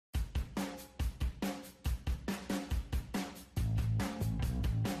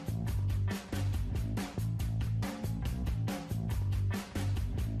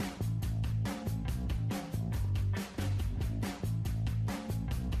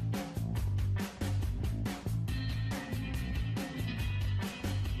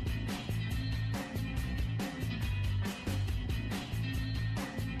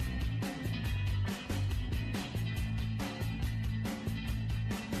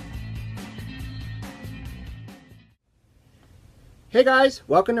Hey guys,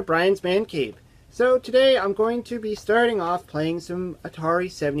 welcome to Brian's Man Cave. So today I'm going to be starting off playing some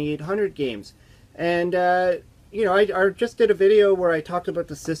Atari 7800 games. And I just did a video where I talked about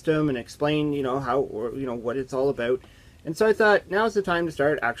the system and explained, how, what it's all about. And so I thought now's the time to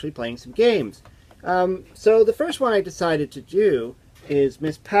start actually playing some games. So the first one I decided to do is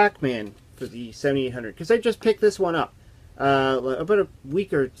Miss Pac-Man for the 7800 because I just picked this one up about a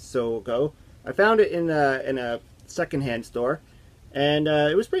week or so ago. I found it in a secondhand store. And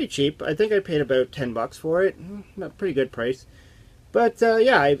it was pretty cheap. I think I paid about $10 for it. A pretty good price. But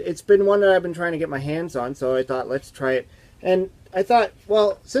yeah, it's been one that I've been trying to get my hands on, so I thought, let's try it. And I thought,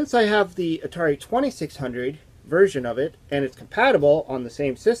 well, since I have the Atari 2600 version of it, and it's compatible on the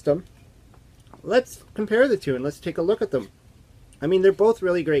same system, let's compare the two and let's take a look at them. I mean, they're both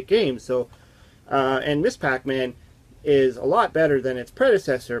really great games, so and Miss Pac-Man is a lot better than its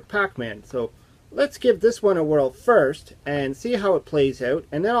predecessor, Pac-Man. So let's give this one a whirl first and see how it plays out,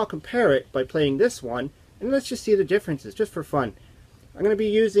 and then I'll compare it by playing this one, and let's just see the differences, just for fun. I'm going to be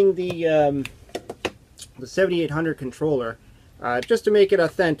using the 7800 controller just to make it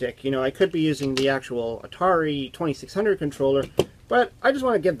authentic. You know, I could be using the actual Atari 2600 controller, but I just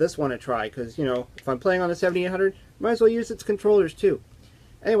want to give this one a try because, if I'm playing on the 7800, might as well use its controllers too.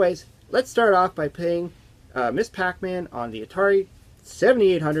 Anyways, let's start off by playing Miss Pac-Man on the Atari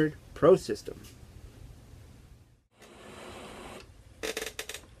 7800 Pro System.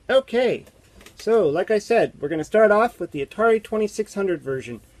 Okay, so like I said, we're going to start off with the Atari 2600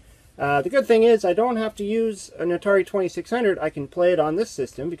 version. The good thing is I don't have to use an Atari 2600. I can play it on this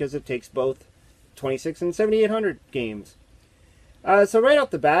system because it takes both 26 and 7800 games. So right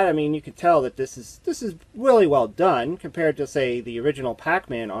off the bat, I mean, you can tell that this is really well done compared to, say, the original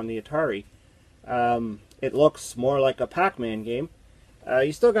Pac-Man on the Atari. It looks more like a Pac-Man game.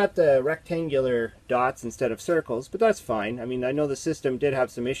 You still got the rectangular dots instead of circles, but that's fine. I mean, I know the system did have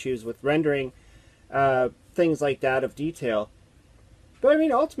some issues with rendering things like that of detail. But I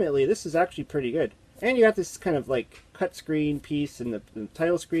mean, ultimately, this is actually pretty good. And you got this kind of like cut screen piece in the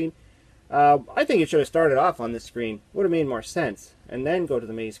title screen. I think it should have started off on this screen. Would have made more sense. And then go to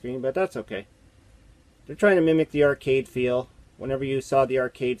the main screen, but that's okay. They're trying to mimic the arcade feel. Whenever you saw the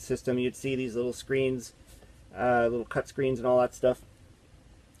arcade system, you'd see these little screens, little cut screens and all that stuff.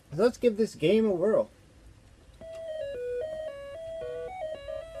 So let's give this game a whirl.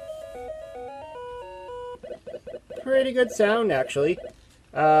 Pretty good sound, actually.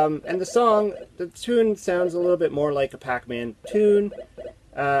 And the tune sounds a little bit more like a Pac-Man tune,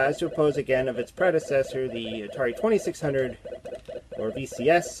 as opposed again of its predecessor, the Atari 2600, or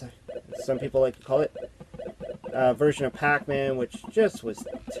VCS, as some people like to call it, version of Pac-Man, which just was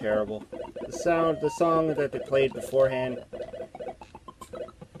terrible. The song that they played beforehand,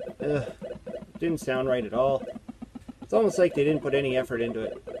 didn't sound right at all. It's almost like they didn't put any effort into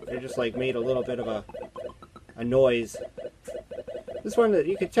it. They just like made a little bit of a noise. This one,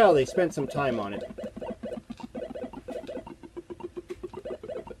 you could tell they spent some time on it.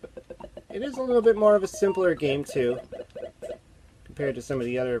 It is a little bit more of a simpler game too, compared to some of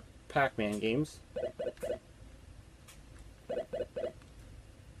the other Pac-Man games.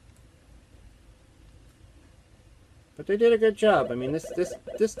 But they did a good job. I mean, this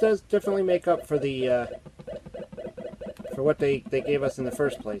does definitely make up for the for what they gave us in the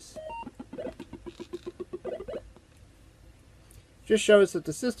first place. Just shows that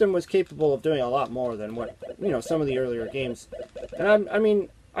the system was capable of doing a lot more than what some of the earlier games. And I mean,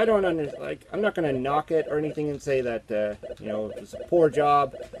 I don't I'm not going to knock it or anything and say that it was a poor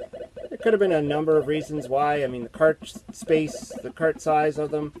job. There could have been a number of reasons why. I mean, the cart space, the cart size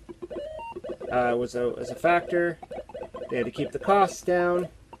of them was a factor. They had to keep the costs down.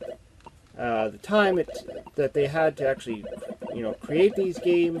 The time that they had to actually, create these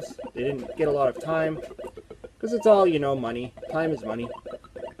games, they didn't get a lot of time because it's all, money. Time is money.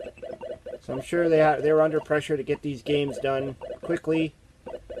 So I'm sure they were under pressure to get these games done quickly,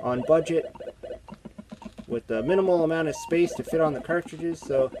 on budget, with the minimal amount of space to fit on the cartridges.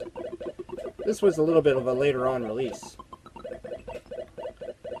 So this was a little bit of a later on release.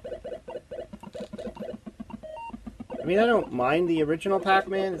 I mean, I don't mind the original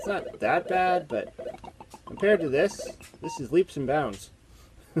Pac-Man. It's not that bad, but compared to this is leaps and bounds.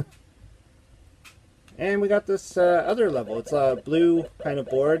 And we got this other level. It's a blue kind of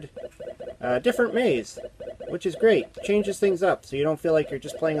board. Different maze, which is great. Changes things up so you don't feel like you're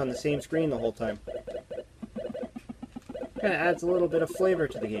just playing on the same screen the whole time. Kind of adds a little bit of flavor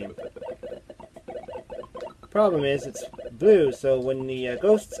to the game. Problem is, it's blue, so when the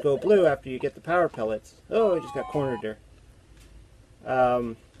ghosts go blue after you get the power pellets... Oh, I just got cornered there.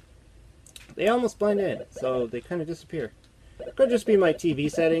 They almost blend in, so they kind of disappear. Could just be my TV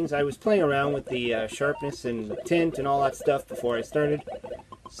settings. I was playing around with the sharpness and the tint and all that stuff before I started.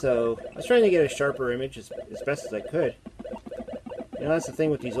 So I was trying to get a sharper image as best as I could. You know, that's the thing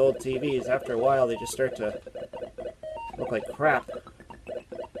with these old TVs. After a while, they just start to look like crap.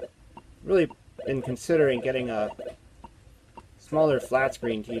 Really been considering getting a smaller flat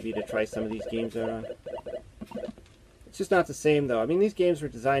screen TV to try some of these games out on. It's just not the same though. I mean, these games were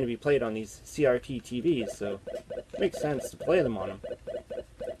designed to be played on these CRT TVs, so it makes sense to play them on them.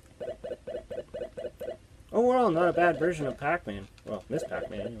 Overall, not a bad version of Pac-Man. Well, Miss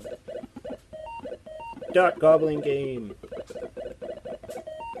Pac-Man anyway. Dot gobbling game.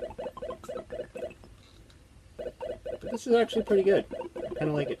 But this is actually pretty good. I kind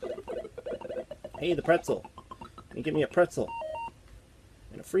of like it. Hey, the pretzel. Can you give me a pretzel?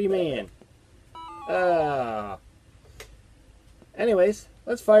 And a free man. Ah. Anyways,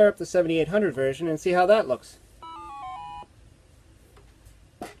 let's fire up the 7800 version and see how that looks.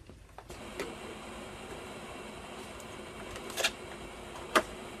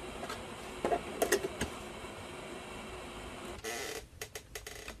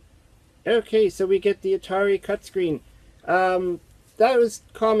 Okay, so we get the Atari cut screen. That was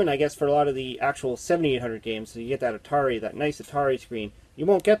common, I guess, for a lot of the actual 7800 games. So you get that Atari, that nice Atari screen. You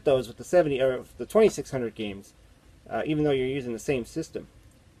won't get those with the 2600 games, even though you're using the same system.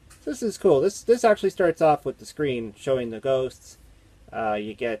 So this is cool. This actually starts off with the screen showing the ghosts.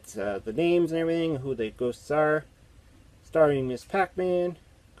 You get the names and everything, who the ghosts are. Starring Miss Pac-Man,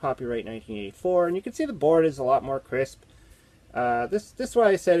 copyright 1984, and you can see the board is a lot more crisp. This is what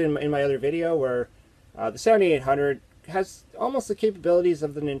I said in my other video, where the 7800 has almost the capabilities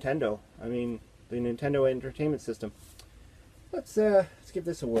of the Nintendo. I mean, the Nintendo Entertainment System. Let's give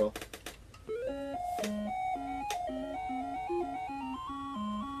this a whirl.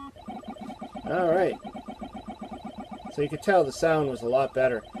 All right. So you could tell the sound was a lot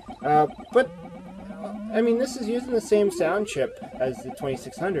better. But I mean, this is using the same sound chip as the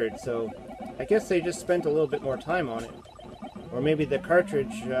 2600, so I guess they just spent a little bit more time on it. Or maybe the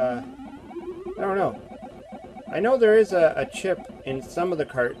cartridge, I don't know. I know there is a chip in some of the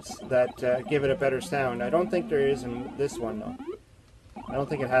carts that give it a better sound. I don't think there is in this one, though. I don't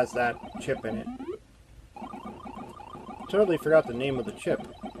think it has that chip in it. Totally forgot the name of the chip.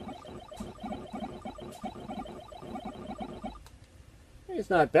 It's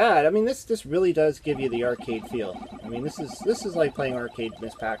not bad. I mean, this really does give you the arcade feel. I mean, this is like playing arcade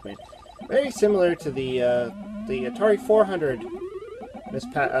Miss Pac-Man. Very similar to the Atari 400 Miss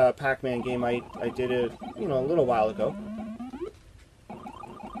Pac-Man game I did a little while ago.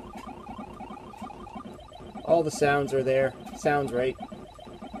 All the sounds are there. Sounds right.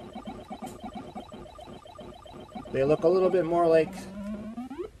 They look a little bit more like,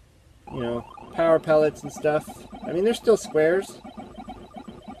 power pellets and stuff. I mean, they're still squares.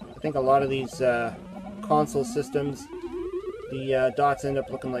 I think a lot of these console systems, the dots end up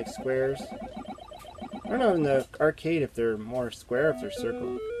looking like squares. I don't know in the arcade if they're more square, if they're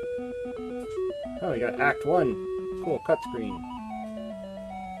circle. Oh, we got Act 1. Cool, cut screen.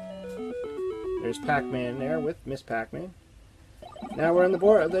 There's Pac-Man there with Miss Pac-Man. Now we're on the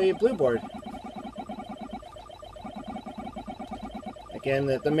blue board. Again,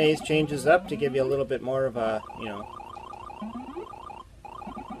 the maze changes up to give you a little bit more of a,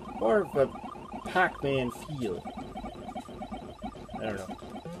 more of a Pac-Man feel. I don't know.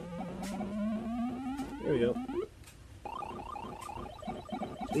 Here we go.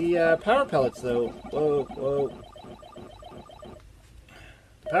 The power pellets, though. Whoa.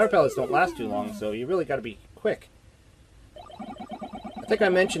 The power pellets don't last too long, so you really got to be quick. I think I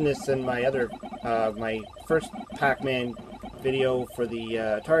mentioned this in my other, my first Pac-Man video for the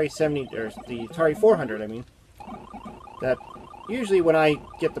Atari 70 or the Atari 400. I mean, that usually when I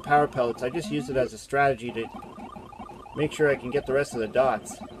get the power pellets, I just use it as a strategy to make sure I can get the rest of the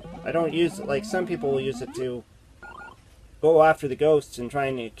dots. I don't use it like some people will use it to go after the ghosts and try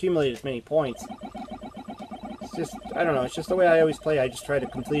and accumulate as many points. It's just, I don't know, it's just the way I always play. I just try to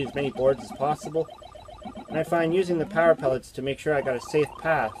complete as many boards as possible. And I find using the power pellets to make sure I got a safe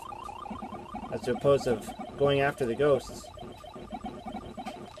path, as opposed to going after the ghosts.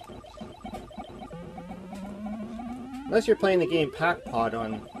 Unless you're playing the game Pac-Pod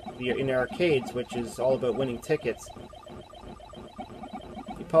in the arcades, which is all about winning tickets.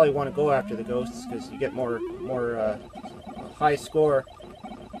 You probably want to go after the ghosts because you get more high score,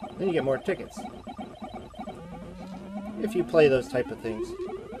 then you get more tickets. If you play those type of things.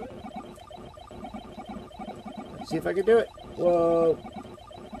 Let's see if I can do it. Whoa.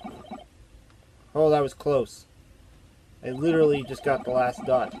 Oh, that was close. I literally just got the last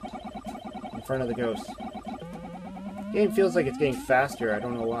dot in front of the ghost. Game feels like it's getting faster. I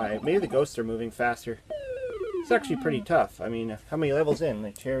don't know why. Maybe the ghosts are moving faster. It's actually pretty tough. I mean, how many levels in?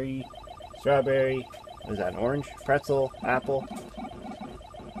 Like cherry, strawberry, what is that, an orange? Pretzel, apple.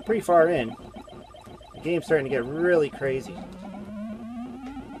 Pretty far in. The game's starting to get really crazy.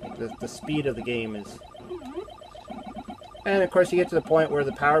 Like the speed of the game is... And of course you get to the point where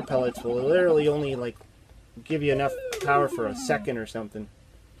the power pellets will literally only like give you enough power for a second or something.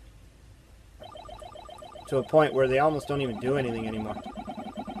 To a point where they almost don't even do anything anymore.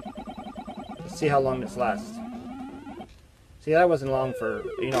 Let's see how long this lasts. See, that wasn't long for,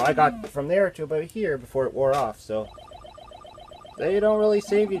 you know, I got from there to about here before it wore off, so they don't really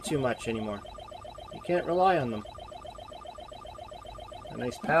save you too much anymore. You can't rely on them. A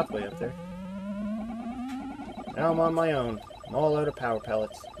nice pathway up there. Now I'm on my own. I'm all out of power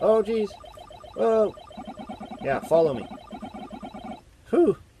pellets. Oh, jeez. Whoa. Yeah, follow me.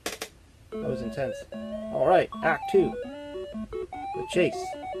 Whew. That was intense. Alright, Act 2. The chase.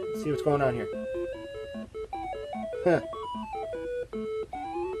 Let's see what's going on here. Huh.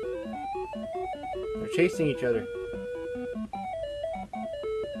 They're chasing each other.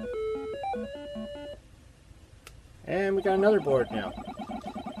 And we got another board now.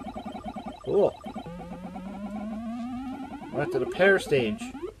 Cool. We're at the pair stage.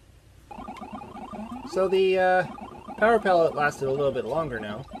 So the power pellet lasted a little bit longer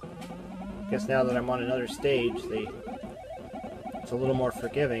now. Guess now that I'm on another stage, it's a little more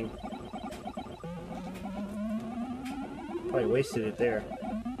forgiving. Probably wasted it there.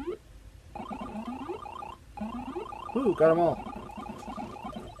 Ooh, got them all.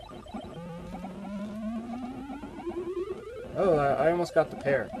 Oh, I almost got the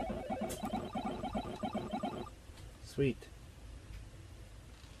pair. Sweet.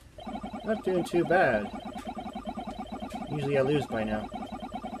 Not doing too bad. Usually I lose by now.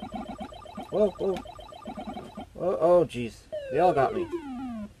 Whoa, whoa. Whoa, oh, jeez. They all got me.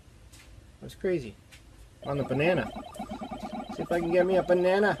 That's crazy. On the banana. See if I can get me a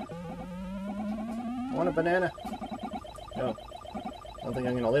banana. I want a banana. No. I don't think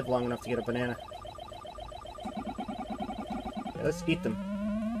I'm going to live long enough to get a banana. Yeah, let's eat them.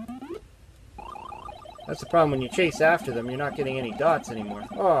 That's the problem when you chase after them. You're not getting any dots anymore.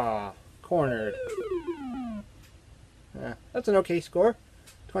 Aw, cornered. That's an okay score.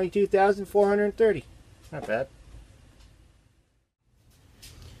 22,430. Not bad.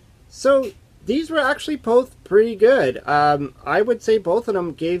 So these were actually both pretty good. I would say both of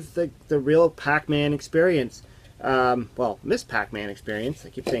them gave the real Pac-Man experience. Well, Miss Pac-Man experience. I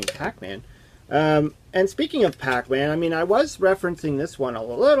keep saying Pac-Man. And speaking of Pac-Man, I mean, I was referencing this one a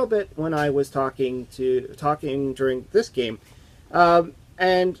little bit when I was talking during this game.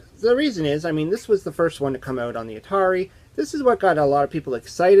 And the reason is, I mean, this was the first one to come out on the Atari. This is what got a lot of people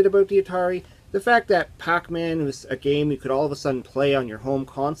excited about the Atari. The fact that Pac-Man was a game you could all of a sudden play on your home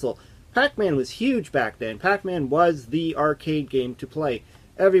console. Pac-Man was huge back then. Pac-Man was the arcade game to play.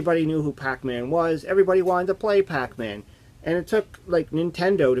 Everybody knew who Pac-Man was. Everybody wanted to play Pac-Man. And it took like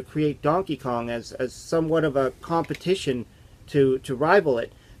Nintendo to create Donkey Kong as somewhat of a competition to rival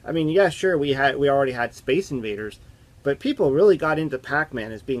it. I mean, yeah, sure, we already had Space Invaders, but people really got into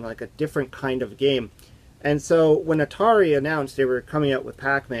Pac-Man as being like a different kind of game. And so when Atari announced they were coming out with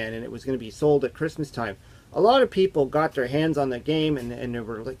Pac-Man and it was going to be sold at Christmas time, a lot of people got their hands on the game and they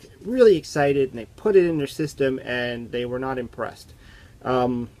were like really excited and they put it in their system and they were not impressed.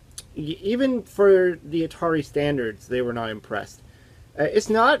 Even for the Atari standards, they were not impressed. It's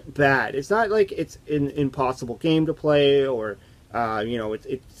not bad. It's not like it's an impossible game to play or, you know,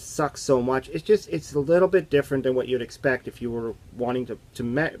 it sucks so much. It's just, it's a little bit different than what you'd expect if you were wanting to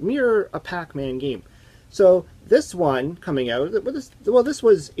mirror a Pac-Man game. So this one coming out, well, this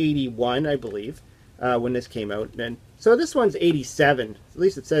was 81, I believe, when this came out. And so this one's 87. At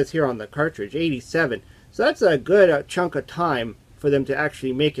least it says here on the cartridge, 87. So that's a good chunk of time for them to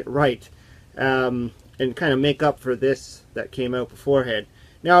actually make it right and kind of make up for this that came out beforehand.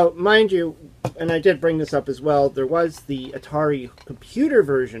 Now, mind you, and I did bring this up as well, there was the Atari computer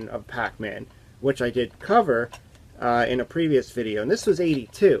version of Pac-Man, which I did cover in a previous video, and this was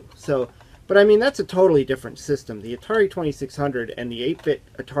 82. So, but I mean, that's a totally different system. The Atari 2600 and the 8-bit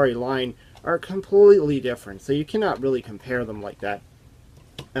Atari line are completely different, so you cannot really compare them like that.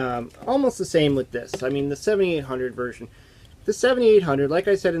 Almost the same with this. I mean, the 7800 version. The 7800, like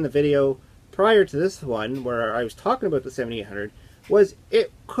I said in the video prior to this one, where I was talking about the 7800,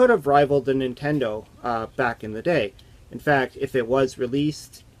 it could have rivaled the Nintendo back in the day. In fact, if it was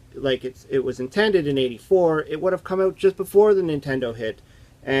released like it was intended in 84, it would have come out just before the Nintendo hit,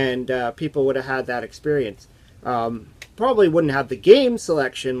 and people would have had that experience. But probably wouldn't have the game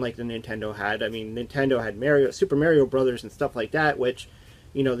selection like the Nintendo had. I mean, Nintendo had Super Mario Brothers and stuff like that, which,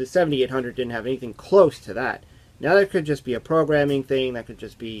 you know, the 7800 didn't have anything close to that. Now, that could just be a programming thing. That could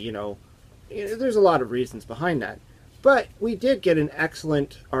just be, you know, there's a lot of reasons behind that. But we did get an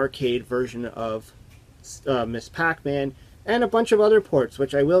excellent arcade version of Miss Pac-Man and a bunch of other ports,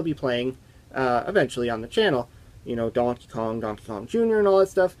 which I will be playing eventually on the channel. You know, Donkey Kong Jr. and all that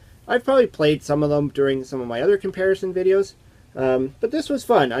stuff. I've probably played some of them during some of my other comparison videos. But this was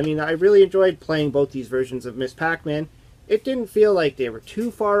fun. I mean, I really enjoyed playing both these versions of Miss Pac-Man. It didn't feel like they were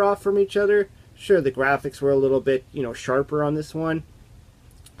too far off from each other. Sure, the graphics were a little bit, you know, sharper on this one.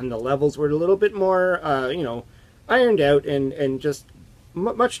 And the levels were a little bit more, you know, ironed out and just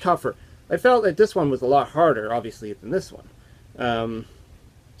much tougher. I felt that this one was a lot harder, obviously, than this one.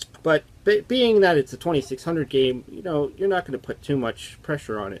 But being that it's a 2600 game, you know, you're not going to put too much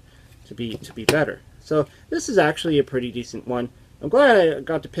pressure on it to be better. So this is actually a pretty decent one. I'm glad I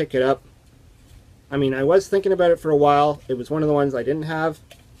got to pick it up. I mean, I was thinking about it for a while. It was one of the ones I didn't have.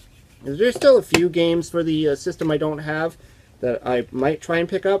 There's still a few games for the system I don't have that I might try and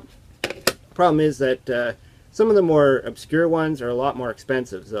pick up. Problem is that some of the more obscure ones are a lot more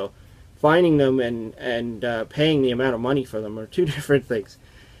expensive, so finding them and paying the amount of money for them are two different things.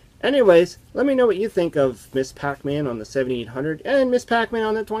 Anyways, let me know what you think of Miss Pac-Man on the 7800 and Miss Pac-Man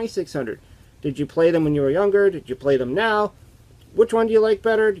on the 2600. Did you play them when you were younger? Did you play them now? Which one do you like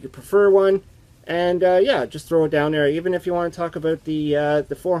better? Do you prefer one? And yeah, just throw it down there, even if you want to talk about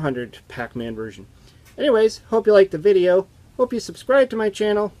the 400 Pac-Man version. Anyways, hope you liked the video. Hope you subscribe to my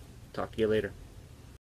channel. Talk to you later.